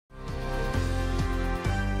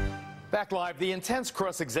Back live, the intense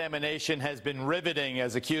cross-examination has been riveting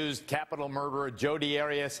as accused capital murderer Jodi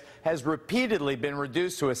Arias has repeatedly been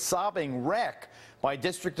reduced to a sobbing wreck by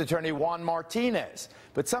District Attorney Juan Martinez.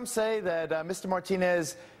 But some say that Mr.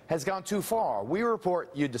 Martinez has gone too far. We report,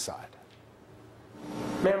 you decide.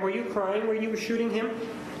 Ma'am, were you crying when you were shooting him?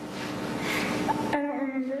 I don't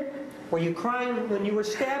remember. Were you crying when you were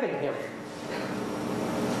stabbing him?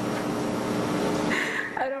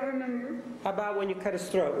 I don't remember. How about when you cut his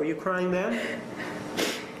throat? Were you crying then?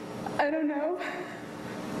 I don't know.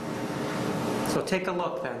 So take a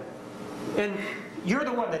look then. And you're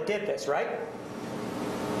the one that did this, right?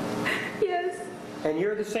 Yes. And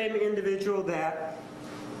you're the same individual that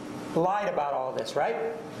lied about all this, right?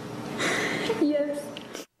 Yes.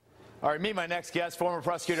 All right, meet my next guest. Former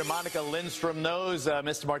prosecutor Monica Lindstrom knows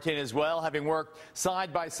Mr. Martinez well, having worked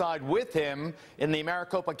side by side with him in the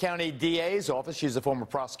Maricopa County DA's office. She's a former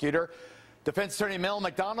prosecutor. Defense attorney Mel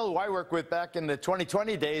McDonald, who I worked with back in the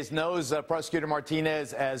 2020 days, knows prosecutor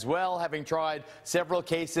Martinez as well, having tried several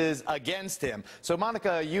cases against him. So,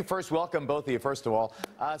 Monica, you first. Welcome, both of you, first of all.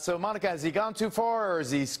 So, Monica, has he gone too far, or is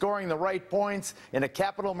he scoring the right points in a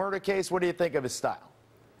capital murder case? What do you think of his style?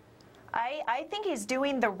 I think he's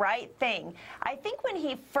doing the right thing. I think when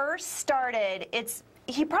he first started,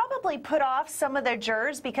 he probably put off some of the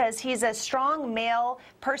jurors because he's a strong male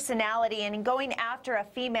personality and going after a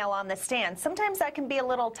female on the stand. Sometimes that can be a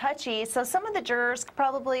little touchy, so some of the jurors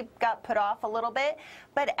probably got put off a little bit.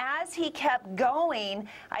 But as he kept going,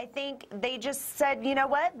 I think they just said, you know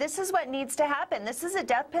what, this is what needs to happen. This is a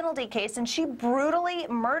death penalty case, and she brutally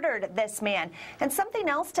murdered this man. And something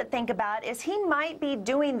else to think about is he might be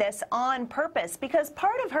doing this on purpose, because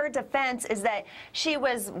part of her defense is that she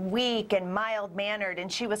was weak and mild-mannered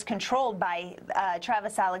and she was controlled by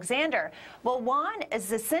Travis Alexander. Well, Juan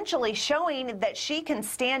is essentially showing that she can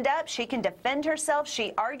stand up, she can defend herself,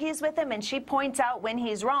 she argues with him, and she points out when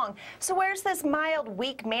he's wrong. So where's this mild,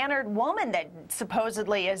 weak-mannered woman that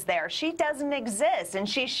supposedly is there? She doesn't exist, and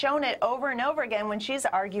she's shown it over and over again when she's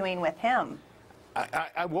arguing with him.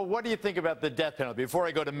 Well, what do you think about the death penalty? Before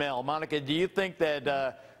I go to Mel, Monica, do you think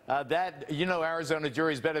that you know, Arizona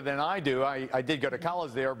juries better than I do. I did go to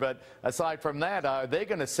college there, but aside from that, are they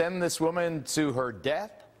going to send this woman to her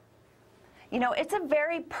death? You know, it's a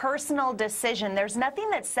very personal decision. There's nothing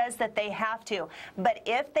that says that they have to. But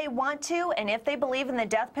if they want to, and if they believe in the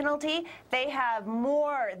death penalty, they have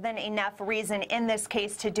more than enough reason in this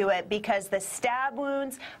case to do it, because the stab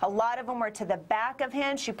wounds, a lot of them were to the back of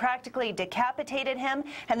him. She practically decapitated him,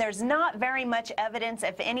 and there's not very much evidence,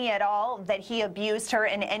 if any at all, that he abused her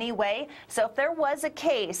in any way. So if there was a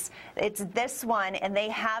case, it's this one, and they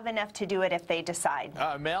have enough to do it if they decide.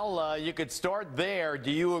 Mel, you could start there.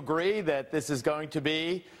 Do you agree that this is going to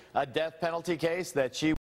be a death penalty case, that she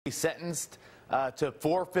will be sentenced to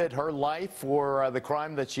forfeit her life for the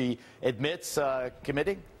crime that she admits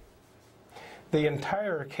committing? The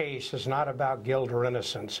entire case is not about guilt or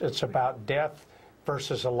innocence. It's about death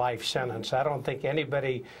versus a life sentence. I don't think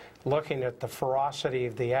anybody looking at the ferocity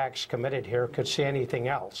of the acts committed here could see anything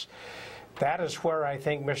else. That is where I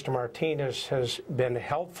think Mr. Martinez has been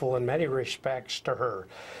helpful in many respects to her.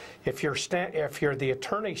 If you're the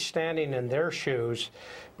attorney standing in their shoes,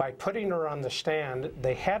 by putting her on the stand,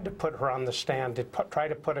 they had to put her on the stand to try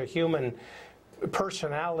to put a human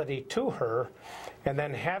personality to her, and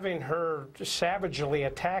then having her savagely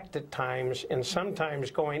attacked at times and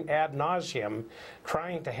sometimes going ad nauseum,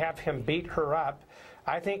 trying to have him beat her up,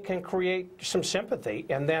 I think can create some sympathy.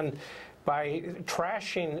 And then by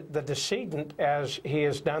trashing the decedent, as he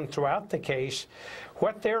has done throughout the case,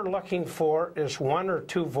 what they're looking for is one or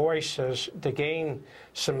two voices to gain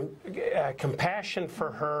some compassion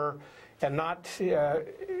for her and not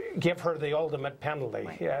give her the ultimate penalty.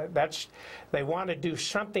 They want to do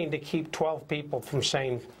something to keep 12 people from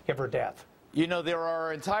saying, give her death. You know, there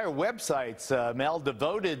are entire websites, Mel,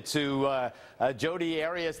 devoted to Jodi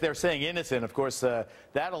Arias. They're saying innocent. Of course,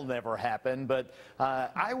 that'll never happen. But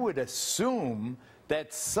I would assume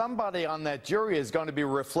that somebody on that jury is going to be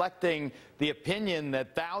reflecting the opinion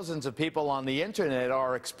that thousands of people on the internet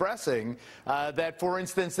are expressing, that, for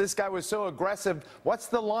instance, this guy was so aggressive. What's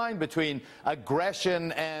the line between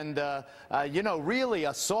aggression and, you know, really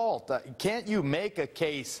assault? Can't you make a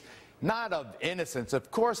case, not of innocence,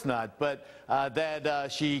 of course not, but that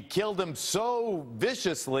she killed him so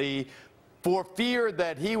viciously for fear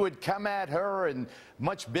that he would come at her, and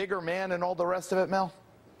much bigger man and all the rest of it, Mel?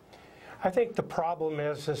 I think the problem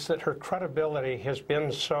is that her credibility has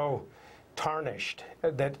been so tarnished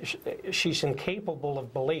that she's incapable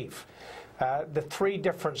of belief. The three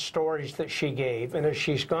different stories that she gave, and as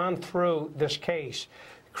she's gone through this case,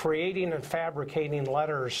 creating and fabricating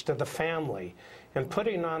letters to the family and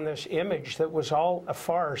putting on this image that was all a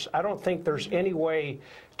farce, I don't think there's any way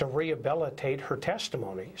to rehabilitate her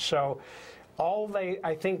testimony. So all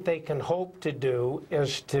I think they can hope to do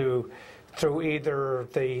is to, through either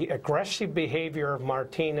the aggressive behavior of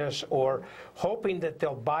Martinez or hoping that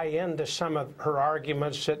they'll buy into some of her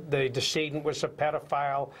arguments that the decedent was a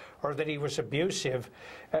pedophile or that he was abusive,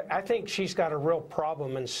 I think she's got a real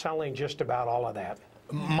problem in selling just about all of that.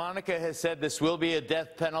 Monica has said this will be a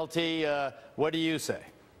death penalty. What do you say?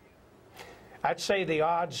 I'd say the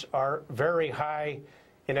odds are very high,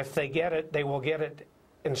 and if they get it, they will get it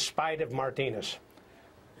in spite of Martinez.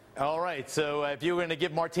 All right, so if you were going to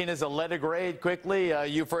give Martinez a letter grade quickly,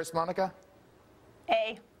 you first, Monica?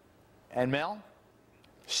 A. And Mel?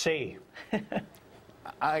 C.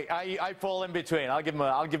 I fall in between. I'll give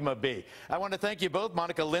him a B. I want to thank you both,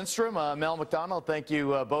 Monica Lindstrom, Mel McDonald. Thank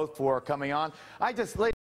you both for coming on.